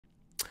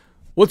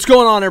What's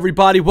going on,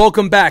 everybody?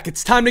 Welcome back.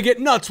 It's time to get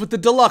nuts with the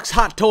Deluxe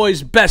Hot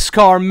Toys Best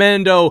Car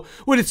Mando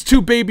with its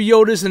two Baby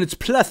Yodas and its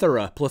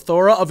plethora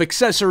of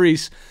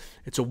accessories.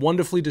 It's a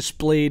wonderfully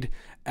displayed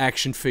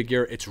action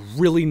figure. It's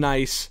really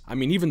nice. I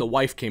mean, even the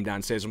wife came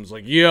downstairs and was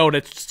like, yo,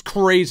 that's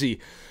crazy.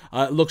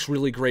 It looks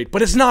really great,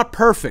 but it's not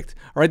perfect.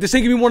 All right, this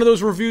ain't gonna be one of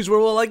those reviews where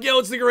we're like, yo,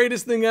 it's the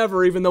greatest thing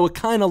ever, even though it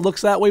kind of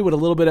looks that way with a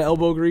little bit of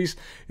elbow grease.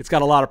 It's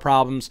got a lot of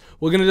problems.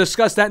 We're gonna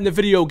discuss that in the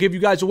video, give you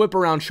guys a whip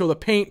around, show the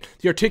paint,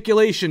 the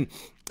articulation,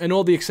 and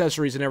all the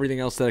accessories and everything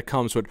else that it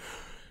comes with.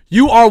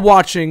 You are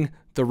watching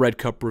the Red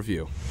Cup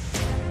Review.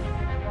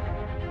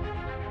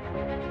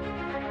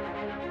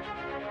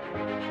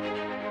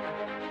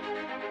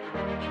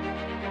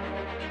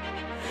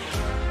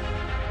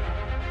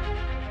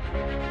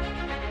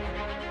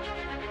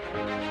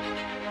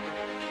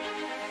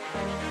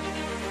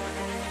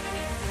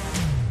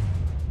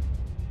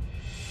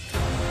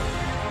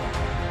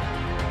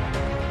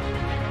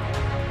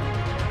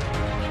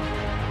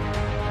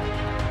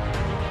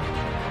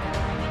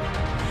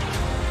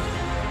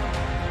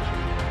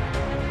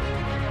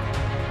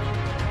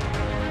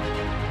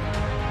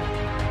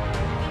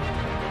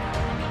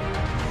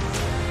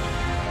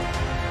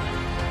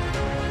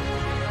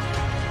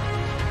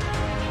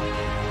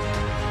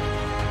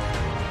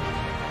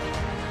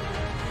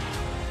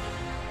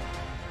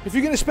 If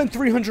you're going to spend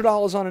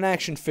 $300 on an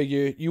action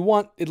figure, you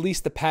want at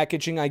least the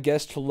packaging, I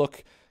guess, to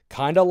look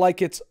kind of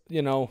like it's,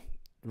 you know,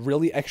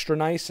 really extra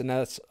nice. And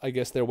that's, I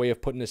guess, their way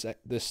of putting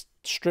this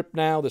strip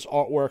now, this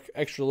artwork,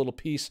 extra little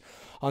piece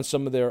on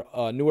some of their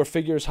newer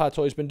figures Hot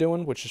Toys been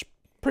doing, which is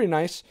pretty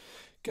nice.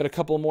 Got a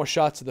couple more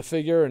shots of the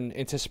figure in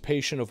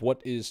anticipation of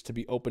what is to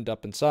be opened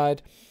up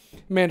inside.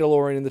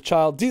 Mandalorian and the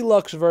Child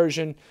Deluxe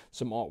version,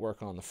 some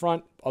artwork on the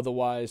front.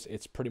 Otherwise,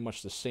 it's pretty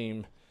much the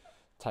same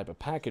type of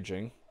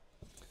packaging.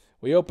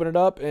 We open it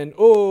up, and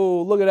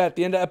oh, look at that,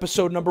 the end of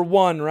episode number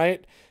 1,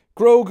 right?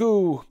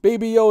 Grogu,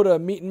 Baby Yoda,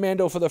 meeting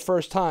Mando for the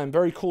first time.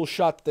 Very cool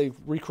shot. They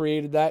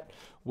recreated that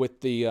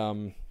with the,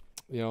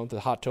 the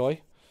hot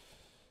toy.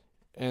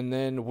 And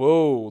then,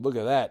 whoa, look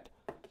at that.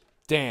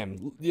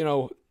 Damn,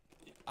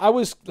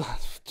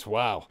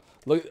 wow.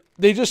 Look,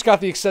 they just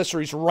got the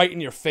accessories right in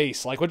your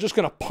face. Like, we're just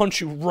going to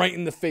punch you right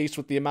in the face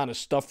with the amount of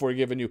stuff we're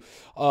giving you.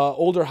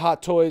 Older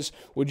Hot Toys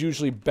would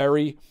usually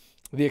bury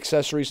the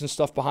accessories and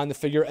stuff behind the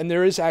figure, and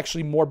there is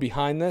actually more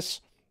behind this.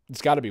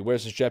 It's got to be.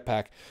 Where's his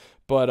jetpack?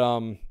 But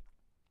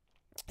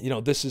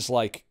this is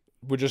like,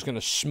 we're just gonna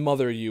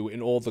smother you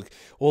in all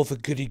the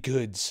goody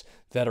goods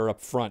that are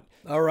up front.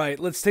 All right,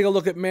 let's take a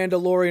look at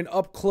Mandalorian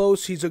up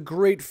close. He's a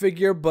great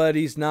figure, but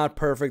he's not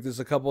perfect.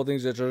 There's a couple of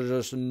things that are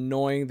just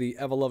annoying the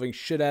ever-loving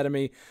shit out of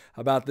me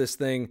about this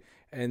thing,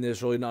 and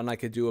there's really nothing I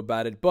could do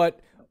about it. But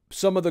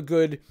some of the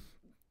good.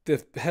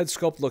 The head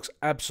sculpt looks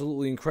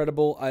absolutely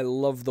incredible. I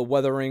love the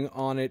weathering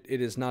on it. It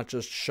is not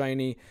just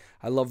shiny.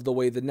 I love the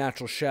way the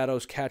natural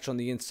shadows catch on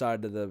the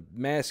inside of the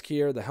mask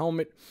here. The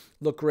helmet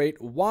look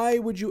great. Why,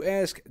 would you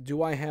ask,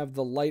 do I have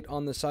the light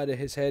on the side of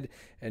his head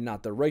and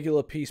not the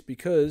regular piece?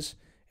 Because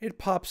it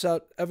pops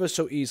out ever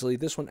so easily.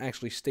 This one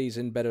actually stays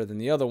in better than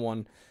the other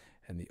one.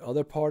 And the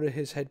other part of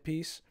his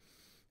headpiece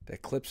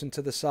that clips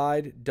into the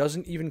side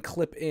doesn't even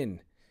clip in.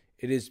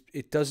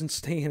 It doesn't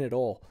stay in at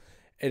all.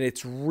 And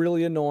it's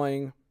really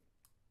annoying.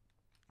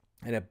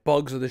 And it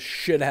bugs the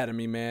shit out of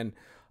me, man.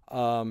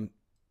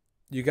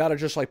 You got to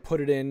just like put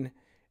it in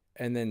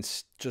and then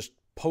just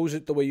pose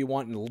it the way you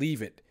want and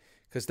leave it.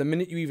 Because the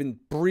minute you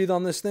even breathe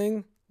on this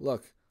thing,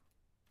 look,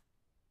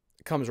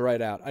 it comes right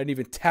out. I didn't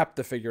even tap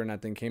the figure and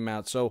that thing came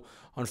out. So,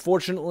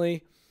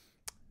 unfortunately,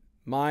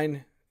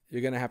 mine, you're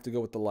going to have to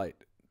go with the light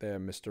there,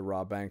 Mr.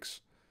 Rob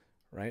Banks.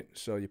 Right?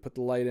 So, you put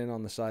the light in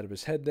on the side of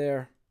his head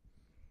there.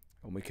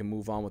 And we can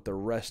move on with the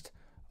rest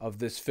of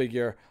this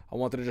figure. I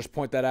wanted to just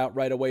point that out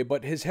right away,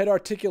 but his head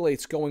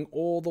articulates going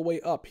all the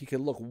way up. He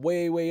could look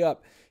way, way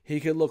up.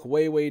 He could look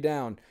way, way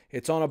down.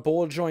 It's on a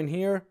ball joint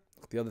here.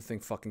 The other thing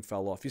fucking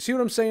fell off. You see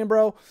what I'm saying,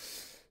 bro?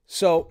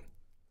 So,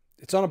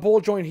 it's on a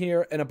ball joint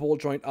here and a ball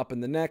joint up in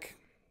the neck.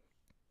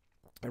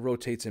 It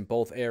rotates in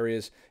both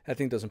areas. That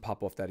thing doesn't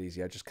pop off that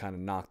easy. I just kind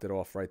of knocked it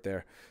off right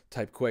there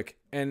type quick.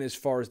 And as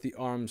far as the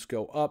arms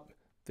go up,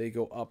 they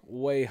go up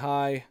way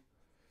high,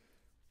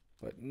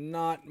 but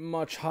not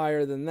much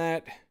higher than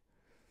that.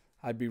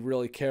 I'd be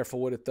really careful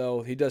with it,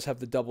 though. He does have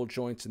the double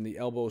joints in the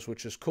elbows,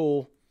 which is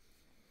cool.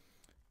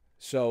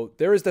 So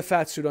there is the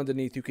fat suit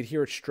underneath. You could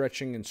hear it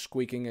stretching and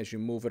squeaking as you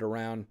move it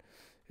around.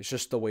 It's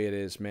just the way it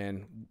is,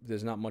 man.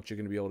 There's not much you're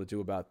going to be able to do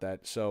about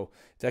that. So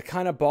that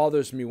kind of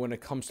bothers me when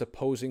it comes to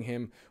posing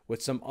him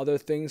with some other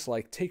things.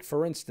 Like, take,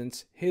 for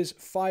instance, his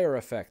fire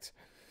effect.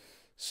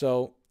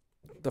 So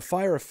the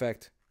fire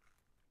effect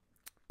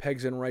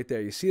pegs in right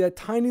there. You see that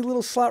tiny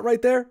little slot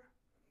right there?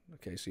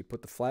 Okay, so you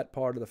put the flat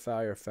part of the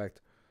fire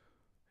effect.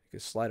 You can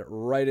slide it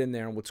right in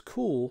there. And what's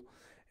cool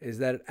is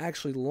that it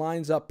actually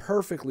lines up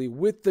perfectly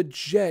with the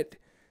jet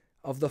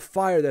of the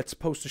fire that's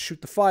supposed to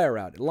shoot the fire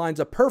out. It lines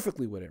up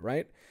perfectly with it,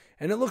 right?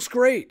 And it looks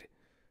great.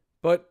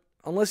 But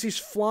unless he's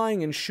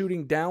flying and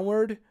shooting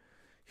downward,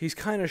 he's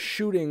kind of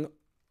shooting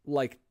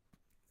like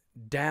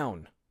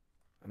down.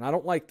 And I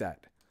don't like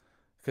that,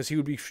 because he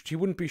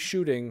wouldn't be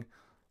shooting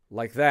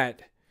like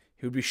that.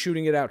 He would be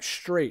shooting it out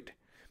straight.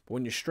 But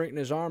when you straighten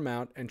his arm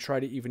out and try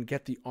to even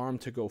get the arm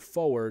to go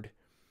forward,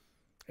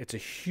 it's a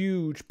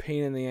huge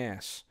pain in the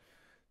ass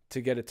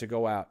to get it to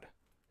go out.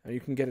 Now, you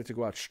can get it to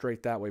go out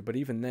straight that way, but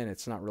even then,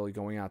 it's not really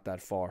going out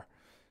that far.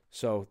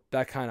 So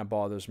that kind of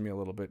bothers me a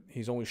little bit.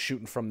 He's only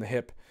shooting from the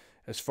hip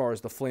as far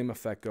as the flame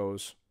effect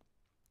goes.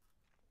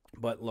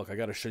 But look, I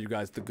got to show you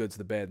guys the goods,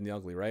 the bad, and the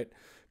ugly, right?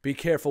 Be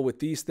careful with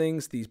these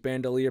things, these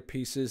bandolier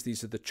pieces.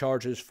 These are the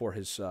charges for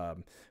his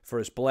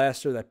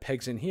blaster that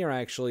pegs in here,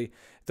 actually.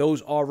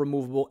 Those are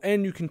removable,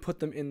 and you can put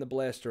them in the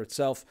blaster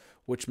itself,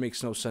 which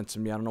makes no sense to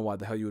me. I don't know why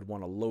the hell you would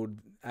want to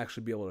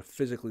actually be able to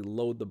physically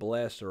load the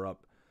blaster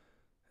up.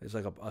 There's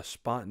like a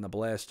spot in the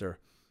blaster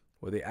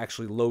where they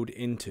actually load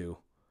into.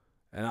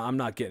 And I'm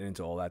not getting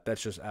into all that.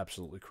 That's just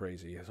absolutely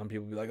crazy. Some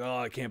people be like, oh,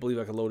 I can't believe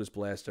I can load his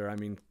blaster. I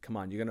mean, come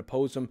on. You're going to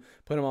pose them,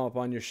 put them up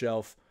on your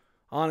shelf.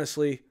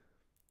 Honestly,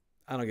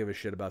 I don't give a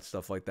shit about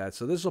stuff like that.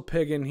 So this will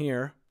peg in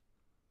here.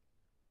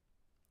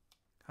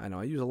 I know,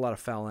 I use a lot of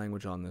foul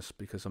language on this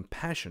because I'm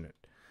passionate.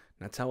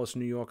 And that's how us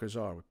New Yorkers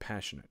are. We're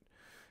passionate.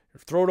 You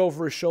throw it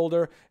over his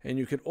shoulder, and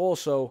you can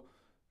also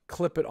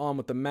clip it on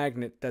with the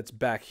magnet that's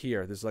back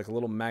here. There's like a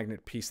little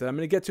magnet piece that I'm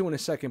going to get to in a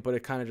second, but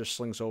it kind of just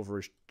slings over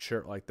his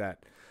shirt like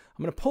that.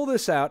 I'm going to pull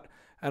this out,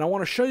 and I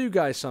want to show you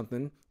guys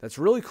something that's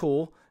really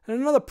cool,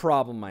 and another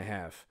problem I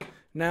have.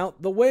 Now,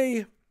 the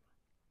way,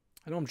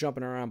 I know I'm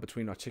jumping around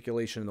between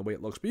articulation and the way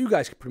it looks, but you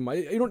guys can pretty much,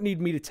 you don't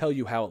need me to tell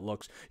you how it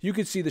looks. You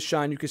could see the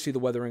shine, you could see the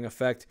weathering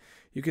effect,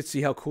 you could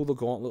see how cool the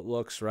gauntlet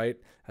looks, right?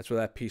 That's where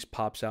that piece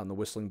pops out, and the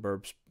whistling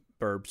birds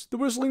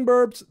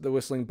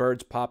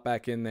pop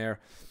back in there.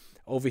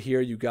 Over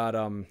here, you got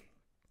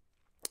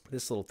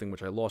this little thing,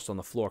 which I lost on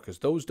the floor, because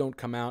those don't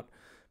come out,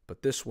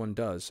 but this one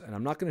does. And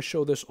I'm not going to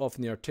show this off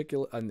in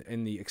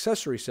the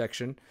accessory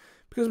section,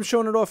 because I'm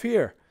showing it off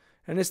here.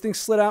 And this thing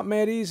slid out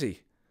mad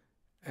easy.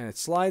 And it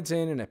slides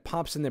in and it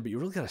pops in there, but you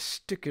really got to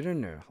stick it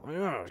in there.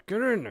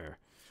 Get in there.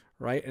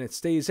 Right? And it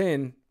stays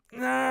in.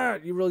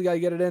 You really got to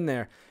get it in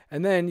there.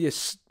 And then you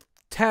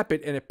tap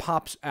it and it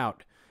pops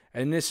out.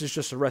 And this is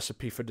just a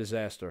recipe for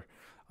disaster.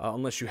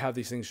 Unless you have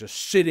these things just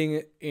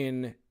sitting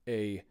in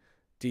a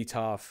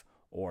DTOF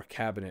or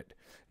cabinet.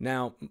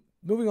 Now,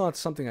 moving on to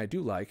something I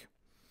do like.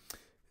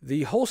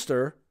 The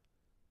holster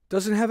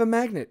doesn't have a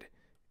magnet.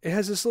 It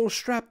has this little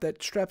strap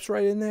that straps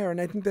right in there,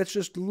 and I think that's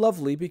just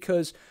lovely,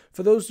 because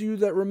for those of you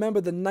that remember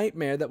the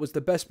nightmare that was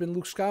the Bespin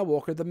Luke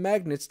Skywalker, the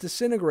magnets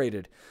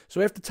disintegrated.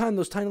 So after time,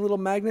 those tiny little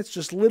magnets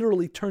just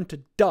literally turned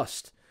to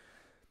dust.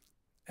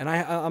 And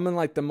I'm in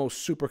like the most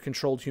super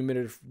controlled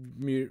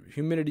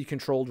humidity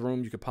controlled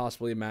room you could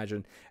possibly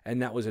imagine,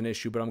 and that was an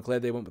issue. But I'm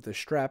glad they went with the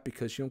strap,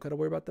 because you don't got to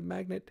worry about the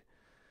magnet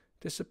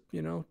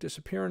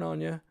disappearing on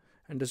you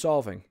and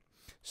dissolving.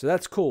 So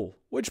that's cool.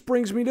 Which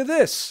brings me to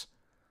this.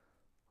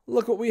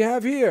 Look what we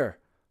have here.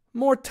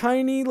 More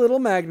tiny little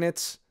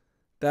magnets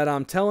that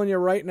I'm telling you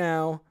right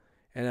now,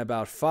 in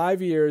about 5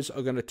 years,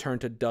 are going to turn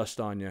to dust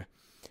on you.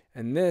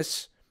 And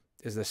this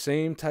is the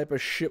same type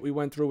of shit we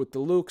went through with the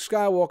Luke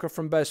Skywalker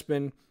from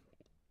Bespin.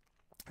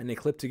 And they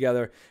clip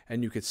together,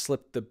 and you could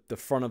slip the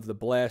front of the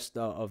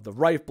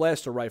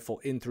blaster rifle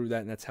in through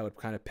that, and that's how it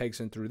kind of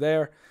pegs in through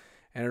there.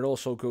 And it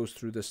also goes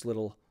through this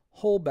little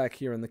hole back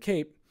here in the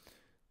cape.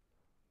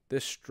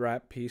 This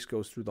strap piece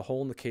goes through the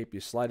hole in the cape. You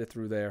slide it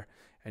through there,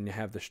 and you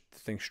have the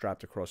thing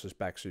strapped across his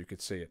back so you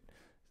could see it.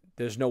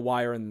 There's no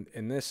wire in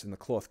the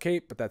cloth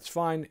cape, but that's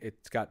fine.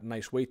 It's got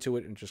nice weight to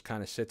it, and just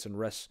kind of sits and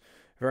rests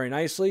very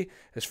nicely.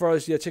 As far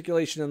as the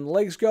articulation and the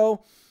legs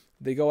go,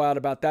 they go out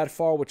about that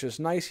far, which is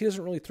nice. He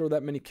doesn't really throw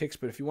that many kicks,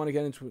 but if you want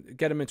to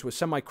get him into a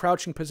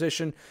semi-crouching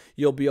position,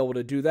 you'll be able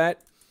to do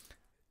that.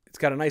 It's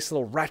got a nice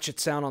little ratchet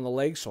sound on the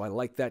legs, so I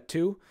like that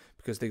too,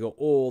 because they go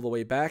all the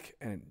way back,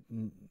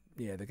 and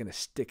yeah, they're going to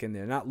stick in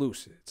there. Not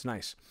loose. It's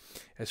nice.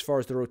 As far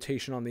as the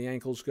rotation on the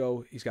ankles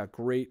go, he's got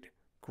great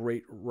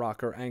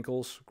rocker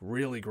ankles.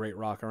 Really great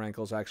rocker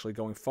ankles, actually,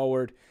 going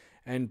forward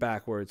and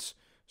backwards.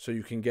 So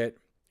you can get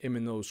him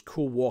in those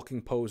cool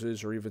walking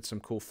poses or even some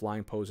cool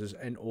flying poses.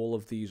 And all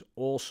of these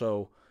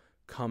also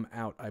come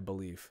out, I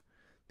believe.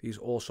 These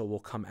also will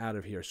come out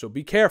of here. So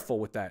be careful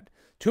with that.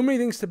 Too many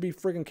things to be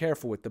friggin'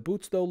 careful with. The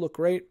boots, though, look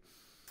great.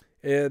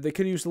 They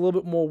could have used a little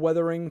bit more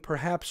weathering,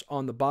 perhaps,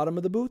 on the bottom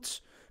of the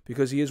boots,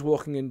 because he is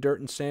walking in dirt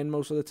and sand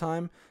most of the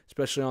time,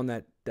 especially on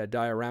that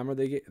diorama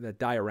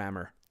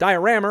that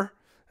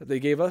they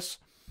gave us.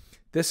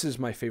 This is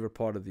my favorite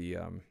part of the.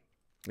 I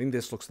think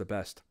this looks the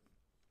best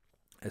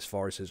as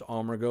far as his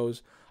armor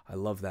goes. I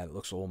love that. It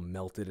looks all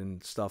melted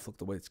and stuff. Look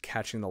the way it's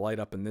catching the light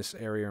up in this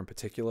area in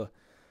particular.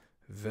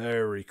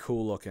 Very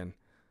cool looking.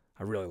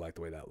 I really like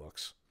the way that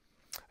looks,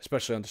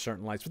 especially under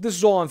certain lights. But this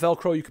is all on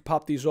Velcro. You can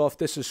pop these off.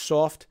 This is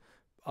soft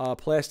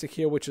plastic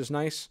here, which is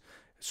nice.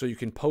 So you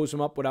can pose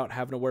him up without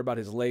having to worry about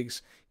his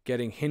legs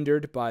getting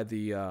hindered by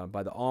the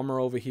armor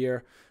over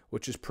here,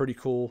 which is pretty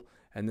cool.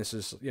 And this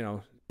is,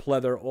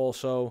 pleather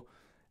also.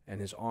 And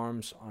his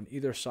arms on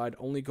either side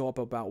only go up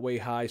about way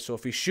high. So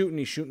if he's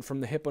shooting from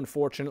the hip,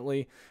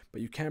 unfortunately.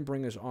 But you can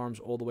bring his arms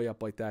all the way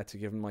up like that to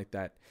give him like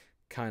that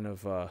kind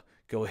of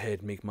go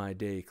ahead, make my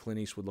day, Clint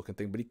Eastwood looking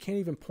thing. But he can't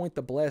even point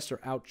the blaster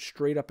out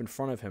straight up in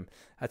front of him.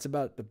 That's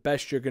about the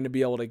best you're going to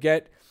be able to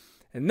get.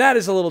 And that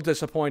is a little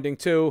disappointing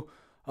too.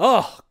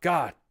 Oh,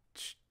 God.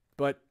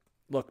 But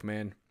look,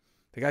 man,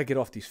 they got to get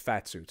off these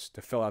fat suits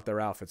to fill out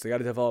their outfits. They got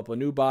to develop a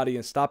new body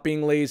and stop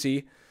being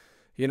lazy.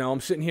 You know,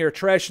 I'm sitting here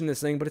trashing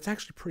this thing, but it's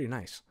actually pretty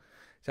nice.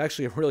 It's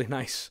actually really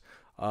nice.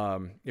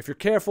 If you're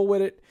careful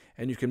with it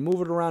and you can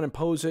move it around and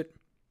pose it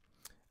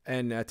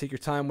and take your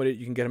time with it,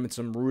 you can get them in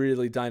some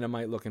really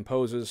dynamite-looking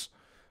poses.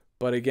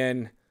 But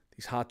again,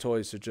 these Hot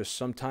Toys are just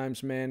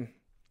sometimes, man,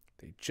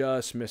 they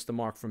just miss the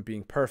mark from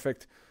being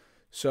perfect.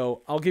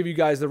 So I'll give you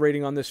guys the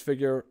rating on this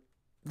figure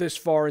this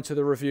far into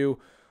the review.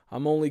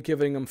 I'm only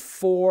giving them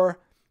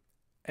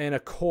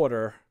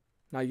 4.25.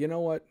 Now, you know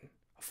what?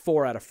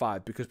 4 out of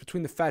 5, because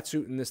between the fat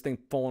suit and this thing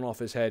falling off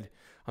his head,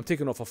 I'm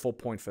taking off a full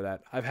point for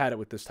that. I've had it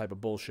with this type of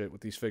bullshit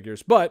with these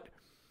figures, but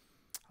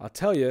I'll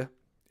tell you,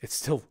 it's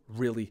still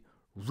really,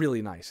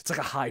 really nice. It's like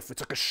it's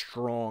like a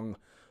strong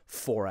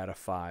 4 out of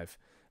 5.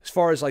 As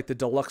far as like the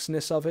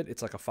deluxeness of it,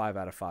 it's like a 5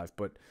 out of 5.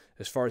 But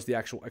as far as the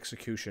actual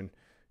execution,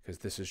 because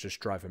this is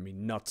just driving me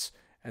nuts,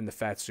 and the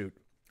fat suit,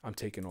 I'm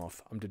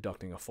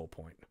deducting a full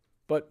point.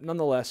 But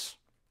nonetheless,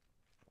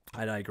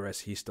 I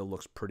digress. He still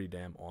looks pretty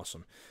damn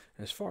awesome.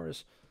 And as far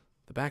as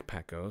the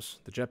backpack goes,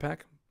 the jetpack,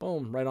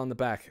 boom, right on the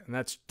back. And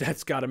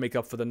that's got to make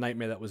up for the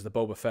nightmare that was the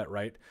Boba Fett,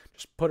 right?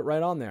 Just put it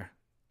right on there.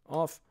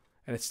 Off.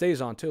 And it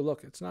stays on, too.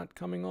 Look, it's not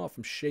coming off.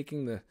 I'm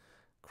shaking the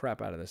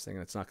crap out of this thing,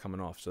 and it's not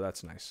coming off. So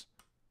that's nice.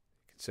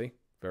 You can see?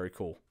 Very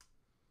cool.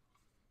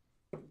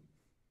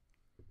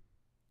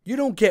 You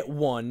don't get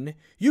one.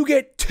 You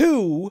get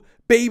 2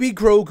 baby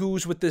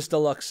Grogus with this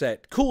deluxe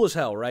set. Cool as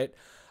hell, right?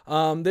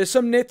 There's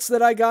some nits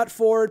that I got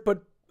for it,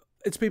 but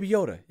it's Baby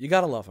Yoda. You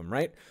gotta love him,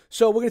 right?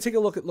 So we're gonna take a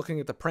look at looking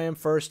at the pram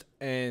first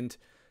and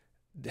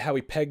how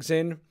he pegs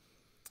in.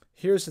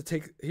 Here's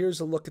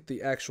a look at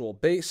the actual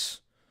base,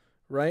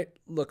 right?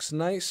 Looks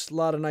nice, a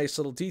lot of nice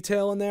little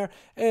detail in there,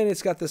 and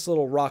it's got this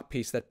little rock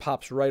piece that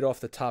pops right off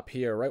the top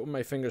here, right where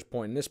my finger's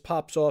pointing. This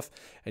pops off,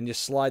 and you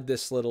slide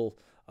this little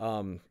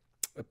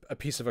a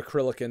piece of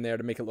acrylic in there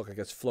to make it look like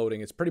it's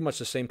floating. It's pretty much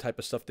the same type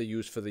of stuff they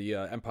use for the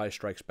Empire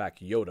Strikes Back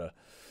Yoda.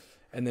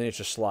 And then it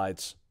just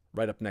slides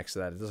right up next to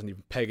that. It doesn't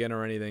even peg in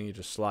or anything. It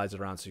just slides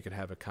it around so you can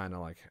have it kind of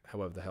like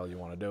however the hell you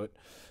want to do it.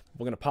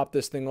 We're going to pop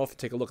this thing off and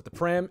take a look at the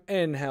pram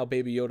and how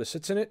Baby Yoda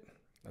sits in it.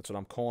 That's what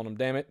I'm calling him,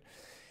 damn it.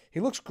 He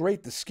looks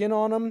great. The skin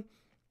on him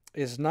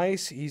is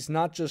nice. He's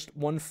not just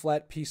one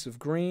flat piece of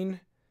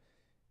green.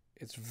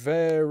 It's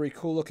very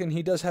cool looking.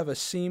 He does have a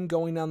seam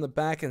going down the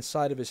back and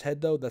side of his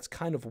head, though. That's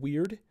kind of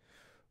weird.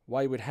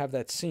 Why he would have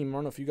that seam. I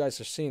don't know if you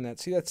guys are seeing that.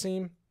 See that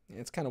seam?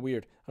 It's kind of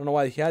weird. I don't know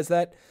why he has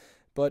that.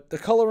 But the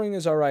coloring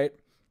is all right.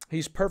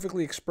 He's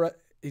perfectly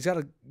he's got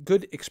a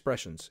good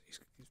expressions. He's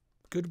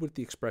good with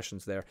the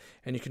expressions there.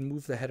 And you can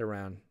move the head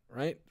around,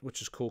 right?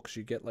 Which is cool because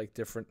you get like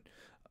different,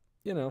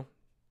 you know,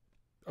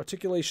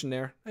 articulation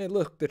there. Hey,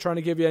 look, they're trying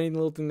to give you any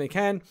little thing they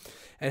can.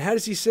 And how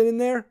does he sit in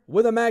there?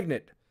 With a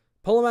magnet.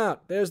 Pull him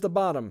out. There's the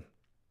bottom.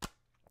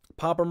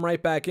 Pop him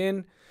right back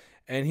in.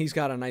 And he's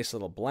got a nice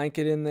little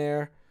blanket in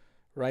there,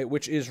 right?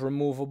 Which is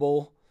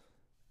removable.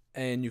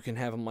 And you can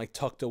have him like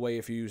tucked away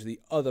if you use the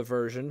other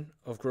version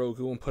of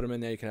Grogu and put him in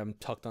there. You can have him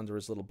tucked under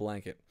his little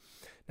blanket.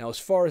 Now, as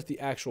far as the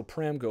actual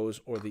pram goes,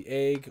 or the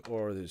egg,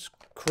 or this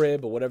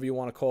crib, or whatever you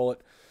want to call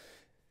it,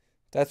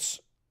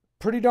 that's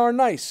pretty darn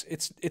nice.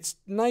 It's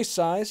nice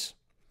size.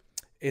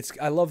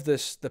 I love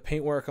this, the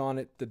paintwork on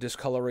it, the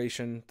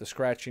discoloration, the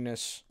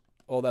scratchiness,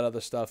 all that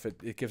other stuff.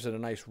 It gives it a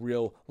nice,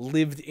 real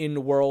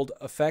lived-in world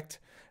effect.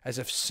 As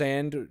if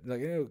sand,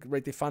 like, you know,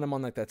 right? They find them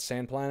on like that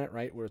sand planet,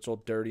 right, where it's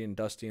all dirty and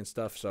dusty and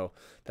stuff. So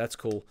that's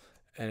cool,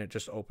 and it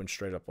just opens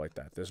straight up like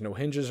that. There's no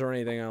hinges or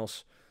anything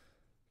else.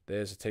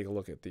 There's take a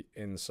look at the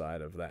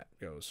inside of that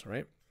goes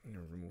right. You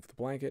remove the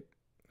blanket,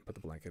 put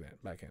the blanket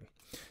back in.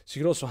 So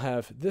you could also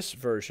have this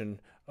version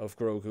of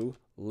Grogu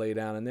lay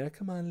down in there.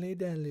 Come on, lay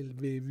down, little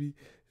baby,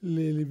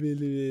 little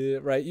baby.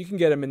 Right? You can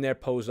get him in there,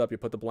 posed up. You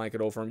put the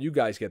blanket over him. You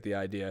guys get the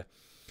idea.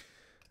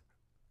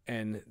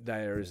 And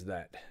there's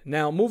that.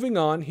 Now, moving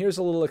on, here's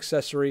a little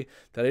accessory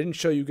that I didn't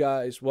show you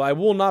guys. Well, I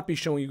will not be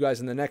showing you guys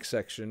in the next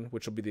section,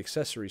 which will be the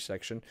accessory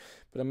section.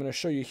 But I'm going to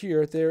show you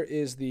here. There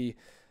is the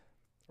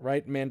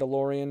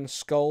Mandalorian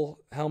skull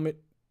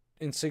helmet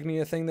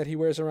insignia thing that he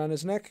wears around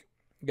his neck.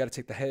 You got to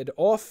take the head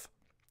off,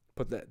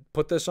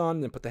 put this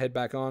on, then put the head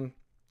back on.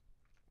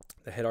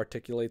 The head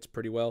articulates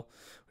pretty well,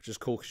 which is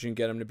cool because you can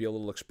get him to be a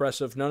little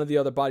expressive. None of the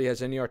other body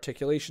has any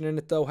articulation in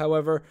it, though,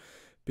 however,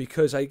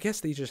 because I guess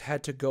they just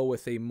had to go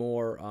with a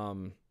more,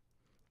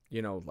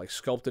 like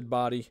sculpted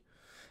body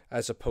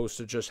as opposed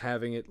to just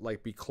having it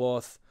like be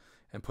cloth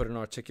and put an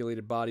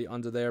articulated body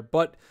under there.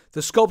 But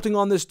the sculpting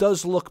on this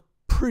does look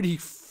pretty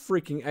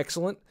freaking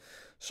excellent,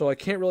 so I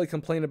can't really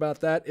complain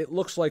about that. It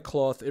looks like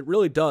cloth. It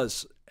really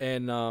does,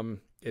 and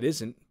it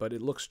isn't, but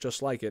it looks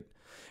just like it.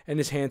 and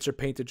his hands are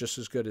painted just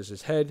as good as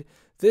his head.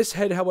 This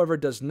head, however,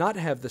 does not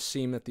have the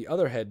seam that the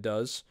other head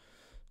does,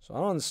 so I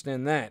don't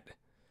understand that.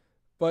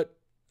 But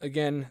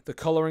again, the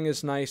coloring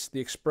is nice. The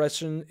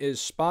expression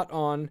is spot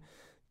on.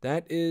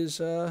 That is,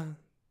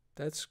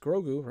 that's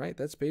Grogu, right?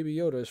 That's Baby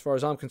Yoda as far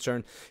as I'm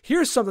concerned.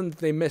 Here's something that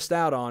they missed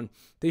out on.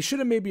 They should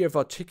have maybe have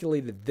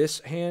articulated this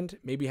hand,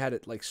 maybe had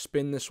it like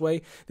spin this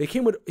way. He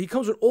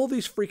comes with all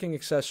these freaking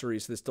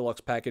accessories, this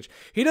deluxe package.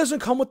 He doesn't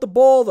come with the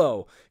ball,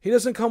 though. He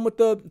doesn't come with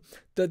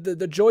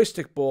the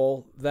joystick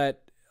ball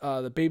that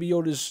the Baby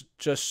Yoda's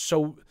just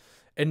so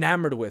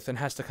enamored with and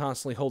has to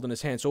constantly hold in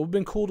his hand. So it would have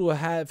been cool to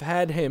have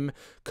had him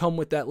come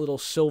with that little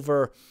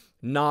silver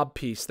knob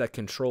piece that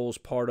controls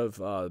part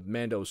of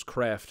Mando's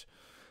craft,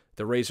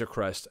 the Razor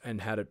Crest,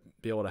 and had it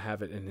be able to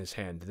have it in his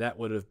hand. That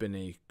would have been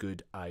a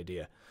good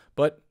idea.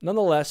 But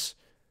nonetheless,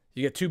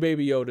 you get two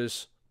Baby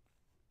Yodas,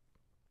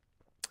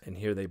 and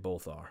here they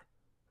both are.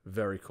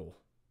 Very cool.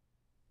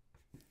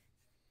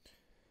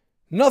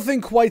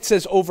 Nothing quite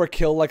says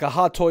overkill like a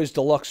Hot Toys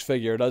Deluxe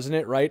figure, doesn't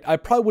it, right? I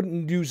probably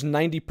wouldn't use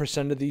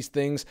 90% of these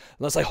things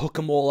unless I hook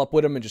them all up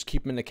with them and just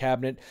keep them in the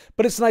cabinet.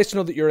 But it's nice to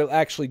know that you're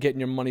actually getting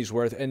your money's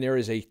worth, and there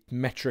is a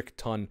metric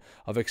ton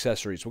of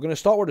accessories. We're going to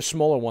start with a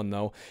smaller one,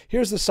 though.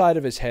 Here's the side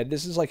of his head.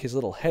 This is like his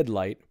little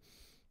headlight.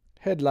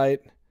 Headlight,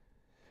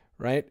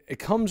 right? It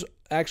comes,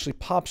 actually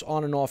pops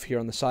on and off here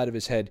on the side of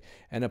his head,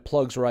 and it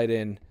plugs right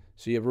in.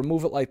 So you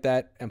remove it like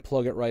that and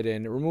plug it right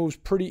in. It removes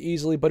pretty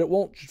easily, but it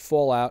won't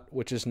fall out,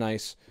 which is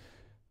nice.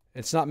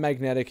 It's not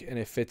magnetic, and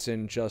it fits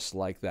in just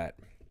like that.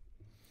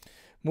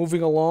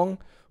 Moving along,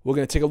 we're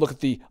going to take a look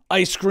at the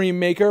ice cream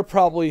maker,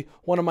 probably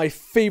one of my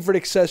favorite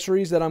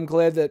accessories that I'm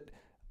glad that...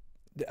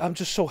 I'm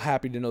just so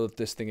happy to know that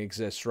this thing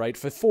exists, right?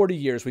 For 40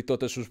 years, we thought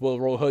this was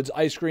Will Hood's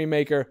ice cream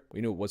maker.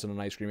 We knew it wasn't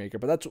an ice cream maker,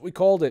 but that's what we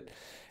called it.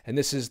 And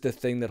this is the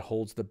thing that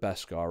holds the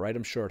Beskar, right?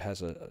 I'm sure it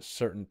has a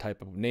certain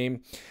type of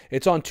name.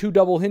 It's on 2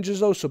 double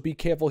hinges, though, so be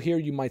careful here.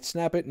 You might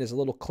snap it, and there's a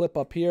little clip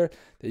up here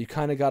that you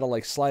kind of got to,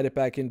 like, slide it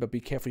back in, but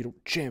be careful you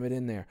don't jam it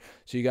in there.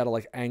 So you got to,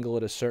 like, angle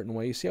it a certain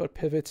way. You see how it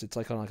pivots? It's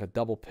like on, like, a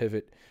double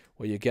pivot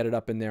where you get it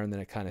up in there, and then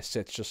it kind of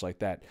sits just like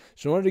that.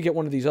 So in order to get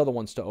one of these other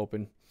ones to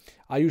open,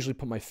 I usually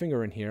put my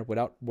finger in here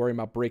without worrying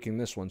about breaking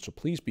this one, so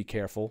please be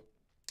careful.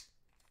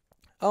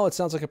 Oh, it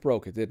sounds like it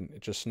broke. It didn't.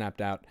 It just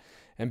snapped out.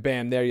 And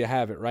bam, there you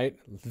have it, right?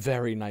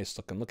 Very nice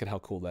looking. Look at how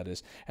cool that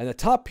is. And the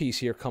top piece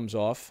here comes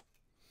off,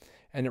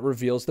 and it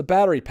reveals the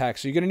battery pack.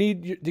 So you're going to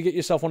need to get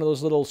yourself one of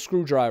those little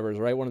screwdrivers,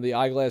 right? One of the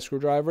eyeglass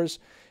screwdrivers.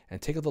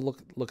 And take a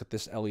look at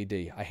this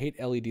LED. I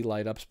hate LED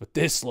light-ups, but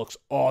this looks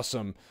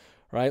awesome,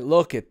 right?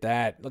 Look at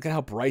that. Look at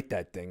how bright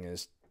that thing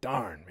is.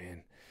 Darn,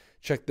 man.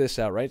 Check this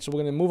out, right? So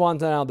we're going to move on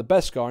to now the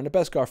Beskar, and the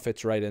Beskar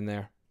fits right in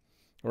there,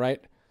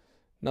 right?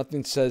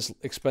 Nothing says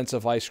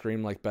expensive ice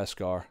cream like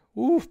Beskar.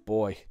 Ooh,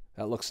 boy,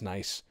 that looks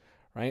nice,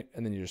 right?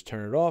 And then you just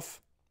turn it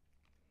off.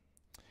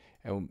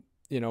 And,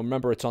 you know,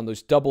 remember it's on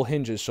those double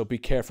hinges, so be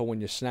careful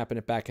when you're snapping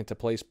it back into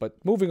place. But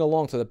moving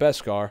along to the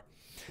Beskar,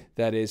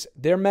 that is,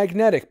 they're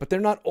magnetic, but they're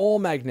not all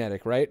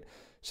magnetic, right?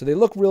 So they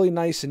look really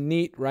nice and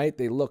neat, right?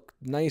 They look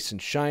nice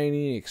and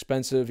shiny,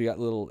 expensive. You got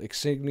little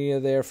insignia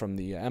there from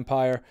the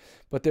Empire.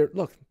 But they're,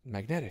 look,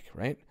 magnetic,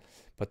 right?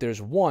 But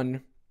there's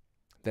one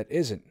that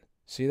isn't.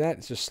 See that?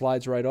 It just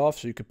slides right off.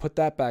 So you could put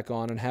that back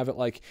on and have it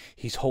like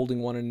he's holding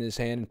one in his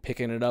hand and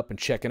picking it up and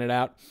checking it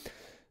out.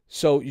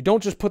 So you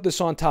don't just put this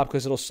on top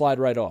because it'll slide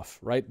right off,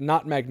 right?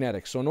 Not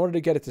magnetic. So in order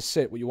to get it to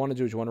sit, what you want to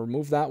do is you want to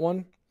remove that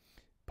one,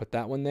 put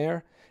that one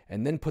there,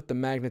 and then put the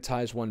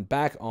magnetized one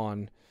back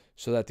on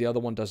so that the other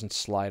one doesn't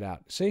slide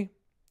out. See?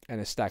 And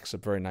it stacks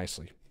up very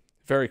nicely.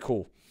 Very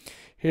cool.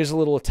 Here's a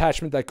little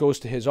attachment that goes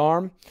to his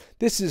arm.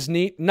 This is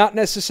neat. Not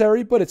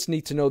necessary, but it's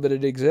neat to know that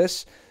it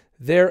exists.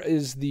 There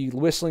is the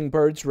whistling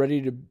birds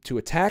ready to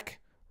attack,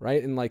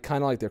 right? And like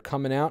kind of like they're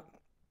coming out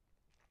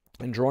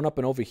and drawn up.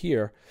 And over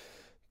here,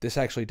 this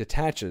actually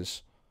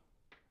detaches.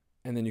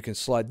 And then you can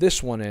slide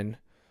this one in,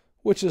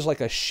 which is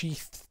like a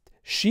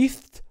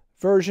sheathed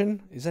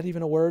version. Is that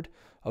even a word?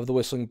 Of the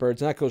whistling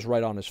birds, and that goes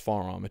right on his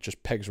forearm. It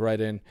just pegs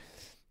right in.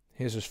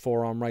 Here's his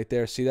forearm right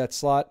there. See that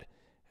slot?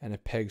 And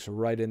it pegs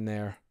right in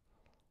there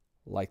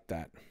like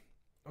that.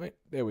 Right,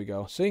 there we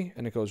go. See?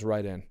 And it goes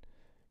right in.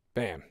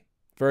 Bam.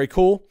 Very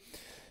cool.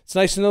 It's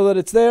nice to know that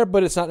it's there,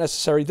 but it's not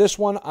necessary. This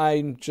one,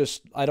 I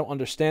don't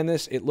understand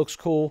this. It looks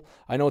cool.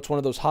 I know it's one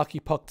of those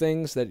hockey puck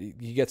things that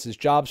he gets his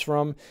jobs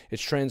from.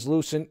 It's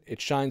translucent. It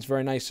shines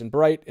very nice and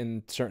bright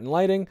in certain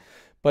lighting.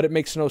 But it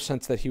makes no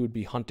sense that he would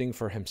be hunting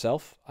for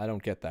himself. I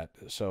don't get that.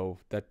 So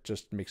that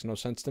just makes no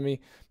sense to me.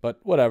 But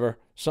whatever.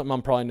 Something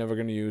I'm probably never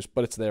going to use,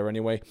 but it's there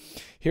anyway.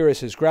 Here is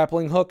his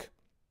grappling hook.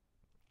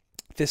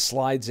 This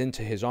slides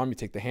into his arm. You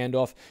take the hand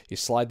off. You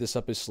slide this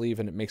up his sleeve,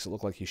 and it makes it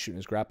look like he's shooting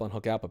his grappling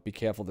hook out. But be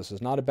careful. This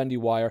is not a bendy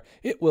wire.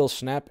 It will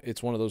snap.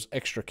 It's one of those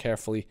extra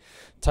carefully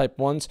type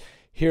ones.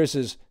 Here's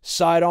his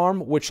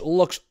sidearm, which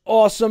looks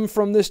awesome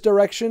from this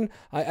direction.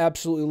 I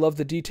absolutely love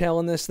the detail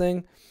in this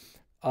thing.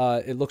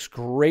 It looks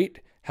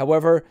great.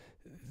 However,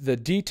 the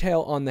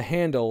detail on the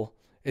handle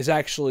is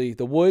actually,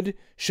 the wood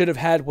should have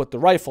had what the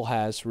rifle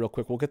has. Real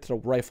quick, we'll get to the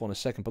rifle in a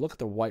second, but look at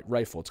the white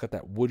rifle. It's got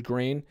that wood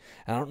grain,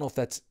 and I don't know if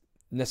that's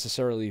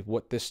necessarily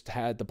what this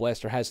had, the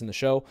blaster has in the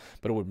show,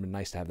 but it would have been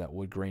nice to have that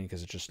wood grain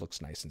because it just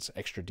looks nice and it's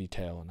extra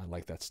detail, and I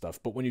like that stuff.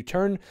 But when you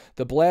turn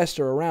the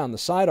blaster around, the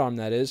sidearm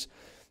that is,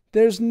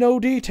 there's no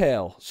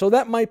detail. So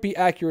that might be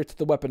accurate to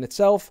the weapon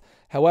itself.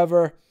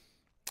 However,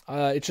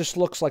 it just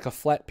looks like a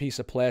flat piece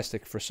of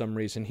plastic for some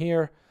reason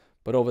here,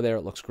 but over there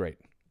it looks great.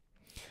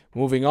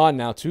 Moving on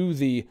now to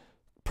the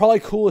probably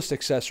coolest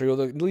accessory,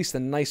 or at least the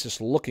nicest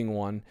looking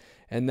one,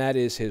 and that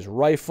is his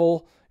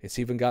rifle. It's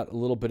even got a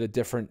little bit of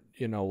different,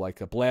 you know,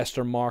 like a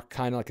blaster mark,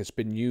 kind of like it's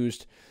been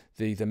used.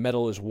 The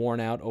metal is worn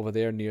out over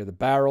there near the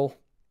barrel.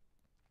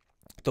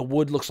 The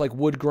wood looks like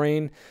wood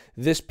grain.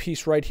 This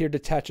piece right here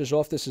detaches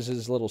off. This is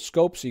his little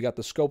scope, so you got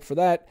the scope for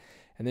that.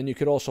 And then you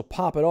could also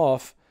pop it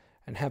off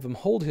and have him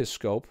hold his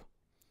scope,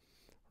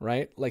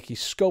 right? Like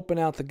he's scoping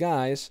out the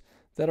guys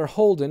that are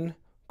holding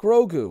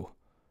Grogu,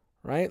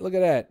 right? Look at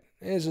that.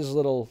 There's his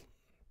little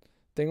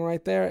thing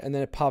right there, and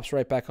then it pops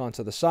right back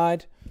onto the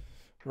side,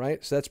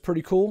 right? So that's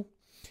pretty cool.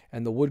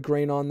 And the wood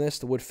grain on this,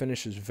 the wood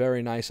finish is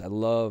very nice. I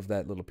love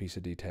that little piece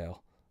of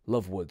detail.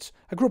 Love woods.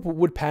 I grew up with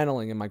wood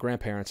paneling in my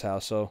grandparents'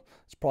 house, so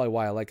that's probably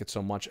why I like it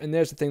so much. And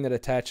there's the thing that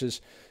attaches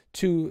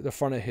to the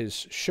front of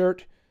his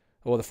shirt,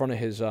 or the front of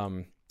his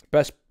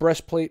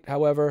breastplate,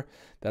 however,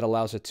 that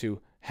allows it to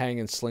hang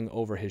and sling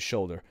over his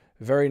shoulder.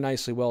 Very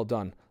nicely well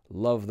done.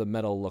 Love the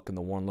metal look and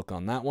the worn look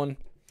on that one.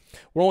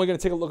 We're only going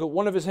to take a look at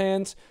one of his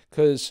hands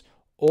because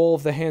all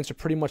of the hands are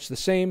pretty much the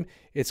same.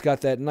 It's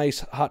got that nice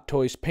Hot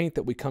Toys paint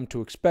that we come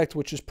to expect,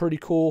 which is pretty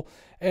cool.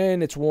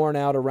 And it's worn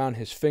out around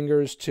his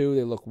fingers, too.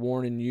 They look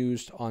worn and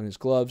used on his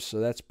gloves, so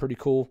that's pretty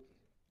cool.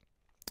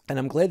 And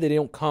I'm glad they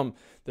don't come,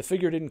 the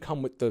figure didn't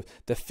come with the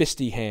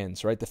fisty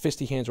hands, right? The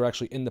fisty hands are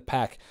actually in the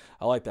pack.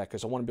 I like that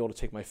because I want to be able to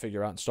take my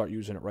figure out and start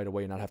using it right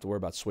away and not have to worry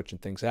about switching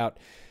things out.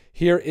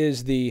 Here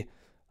is the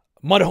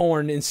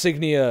Mudhorn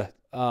insignia,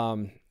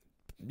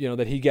 you know,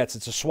 that he gets.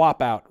 It's a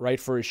swap out, right,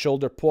 for his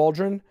shoulder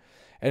pauldron.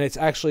 And it's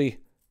actually,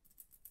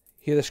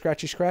 hear the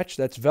scratchy scratch?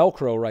 That's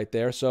Velcro right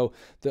there. So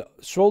the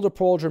shoulder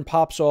pauldron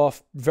pops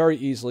off very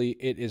easily.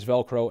 It is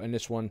Velcro, and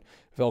this one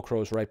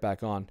Velcros right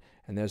back on.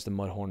 And there's the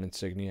Mudhorn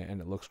insignia,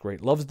 and it looks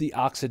great. Loves the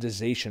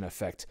oxidization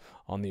effect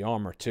on the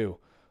armor, too.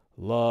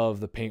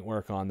 Love the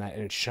paintwork on that,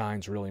 and it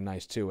shines really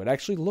nice, too. It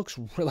actually looks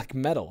like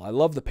metal. I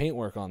love the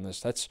paintwork on this.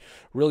 That's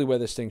really where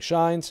this thing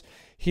shines.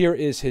 Here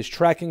is his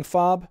tracking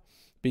fob.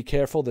 Be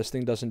careful, this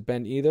thing doesn't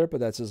bend either, but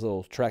that's his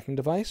little tracking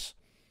device.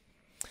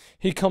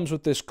 He comes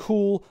with this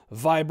cool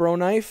vibro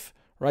knife,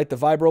 right? The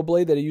vibro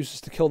blade that he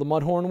uses to kill the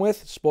Mudhorn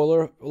with.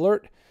 Spoiler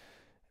alert.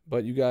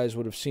 But you guys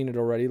would have seen it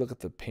already. Look at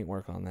the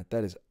paintwork on that.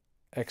 That is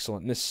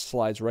excellent. And this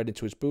slides right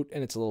into his boot,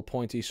 and it's a little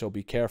pointy, so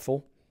be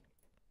careful.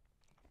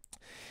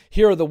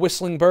 Here are the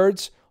whistling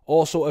birds.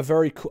 Also a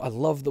very cool, I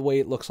love the way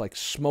it looks like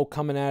smoke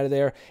coming out of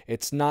there.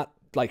 It's not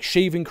like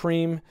shaving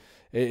cream.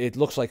 It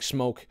looks like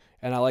smoke.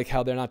 And I like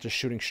how they're not just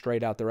shooting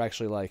straight out. They're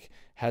actually like,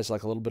 has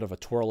like a little bit of a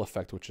twirl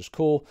effect, which is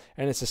cool.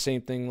 And it's the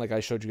same thing like I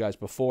showed you guys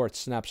before. It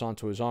snaps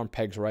onto his arm,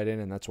 pegs right in,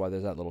 and that's why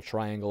there's that little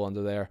triangle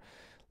under there.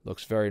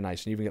 Looks very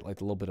nice. And you even get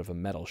like a little bit of a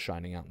metal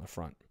shining out in the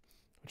front,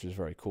 which is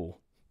very cool.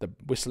 The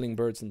whistling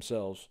birds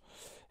themselves.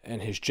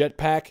 And his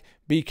jetpack.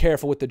 Be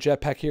careful with the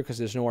jetpack here because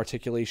there's no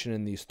articulation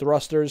in these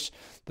thrusters.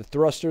 The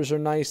thrusters are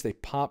nice. They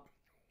pop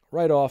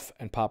right off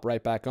and pop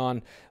right back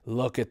on.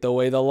 Look at the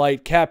way the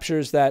light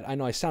captures that. I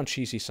know I sound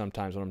cheesy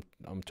sometimes when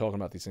I'm talking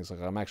about these things, like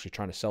I'm actually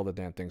trying to sell the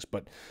damn things,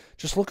 but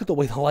just look at the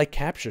way the light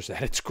captures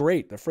that. It's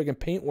great. The friggin'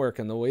 paintwork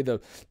and the way the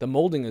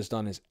molding is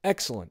done is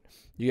excellent.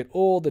 You get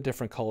all the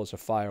different colors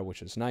of fire,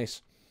 which is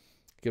nice.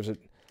 Gives it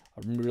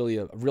a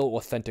real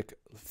authentic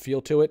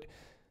feel to it.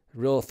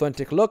 Real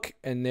authentic look,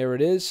 and there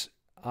it is.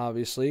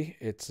 Obviously,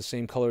 it's the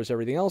same color as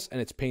everything else, and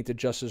it's painted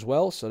just as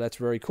well, so that's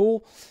very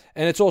cool.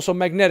 And it's also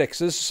magnetic,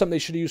 so this is something they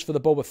should have used for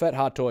the Boba Fett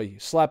hot toy. You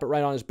slap it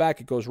right on his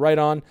back, it goes right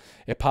on,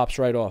 it pops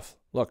right off.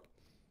 Look.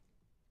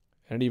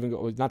 And it even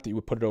goes, not that you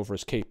would put it over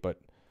his cape, but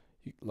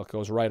look, it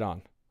goes right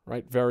on.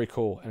 Right? Very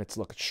cool, and it's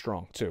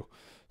strong, too.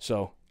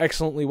 So,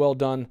 excellently well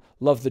done.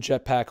 Love the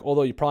jetpack,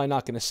 although you're probably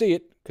not going to see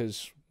it,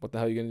 because what the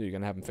hell are you going to do? You're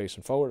going to have him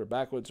facing forward or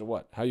backwards or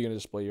what? How are you going to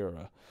display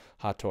your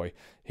hot toy?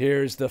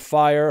 Here's the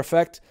fire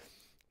effect.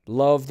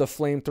 Love the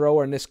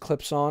flamethrower, and this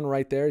clips on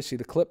right there. You see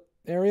the clip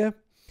area?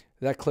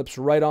 That clips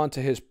right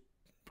onto his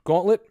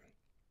gauntlet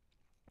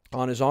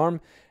on his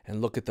arm,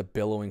 and look at the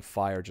billowing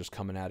fire just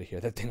coming out of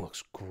here. That thing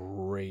looks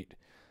great.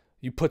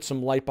 You put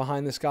some light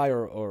behind this guy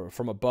or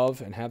from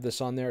above and have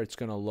this on there, it's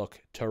going to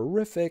look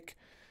terrific.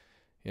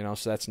 You know,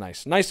 so that's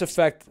nice. Nice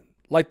effect.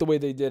 Like the way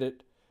they did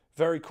it.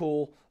 Very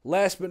cool.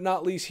 Last but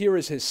not least, here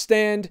is his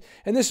stand.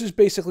 And this is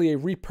basically a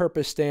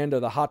repurposed stand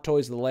of the Hot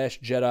Toys of The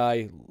Last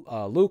Jedi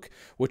Luke,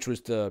 which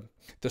was the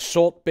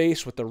salt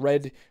base with the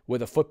red where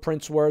the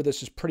footprints were.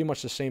 This is pretty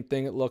much the same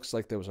thing. It looks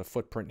like there was a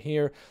footprint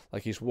here,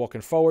 like he's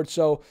walking forward.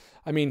 So,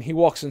 I mean, he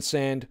walks in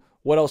sand.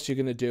 What else are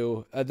you going to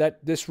do?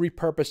 This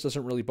repurpose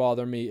doesn't really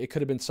bother me. It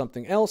could have been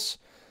something else,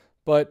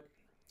 but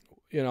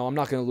you know, I'm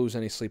not going to lose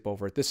any sleep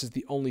over it. This is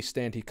the only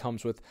stand he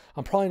comes with.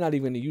 I'm probably not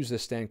even going to use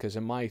this stand because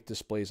in my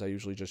displays, I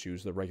usually just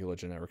use the regular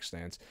generic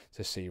stands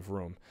to save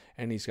room.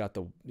 And he's got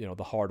the, you know,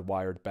 the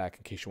hard-wired back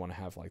in case you want to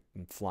have, like,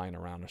 them flying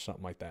around or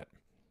something like that.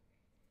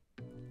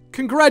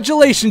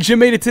 Congratulations, you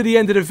made it to the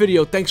end of the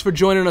video. Thanks for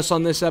joining us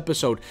on this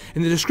episode.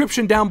 In the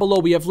description down below,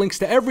 we have links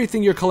to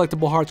everything your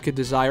collectible hearts could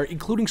desire,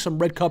 including some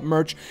Red Cup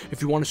merch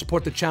if you want to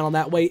support the channel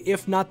that way.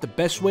 If not, the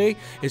best way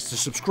is to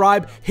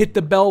subscribe, hit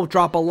the bell,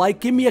 drop a like,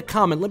 give me a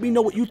comment. Let me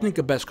know what you think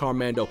of Beskar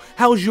Mando.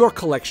 How's your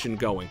collection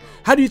going?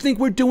 How do you think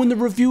we're doing the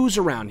reviews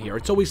around here?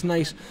 It's always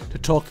nice to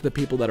talk to the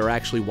people that are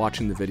actually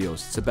watching the videos.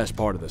 It's the best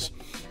part of this.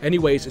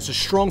 Anyways, it's a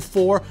strong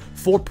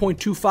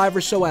 4.25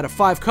 or so out of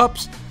 5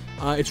 cups.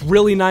 It's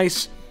really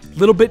nice. A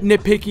little bit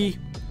nitpicky,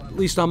 at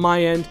least on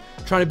my end.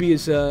 Trying to be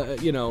as,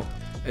 you know,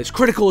 as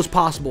critical as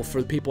possible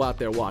for the people out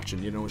there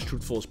watching, you know, as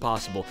truthful as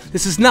possible.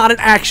 This is not an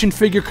action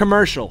figure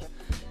commercial.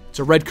 It's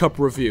a Red Cup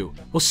review.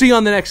 We'll see you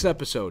on the next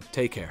episode.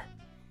 Take care.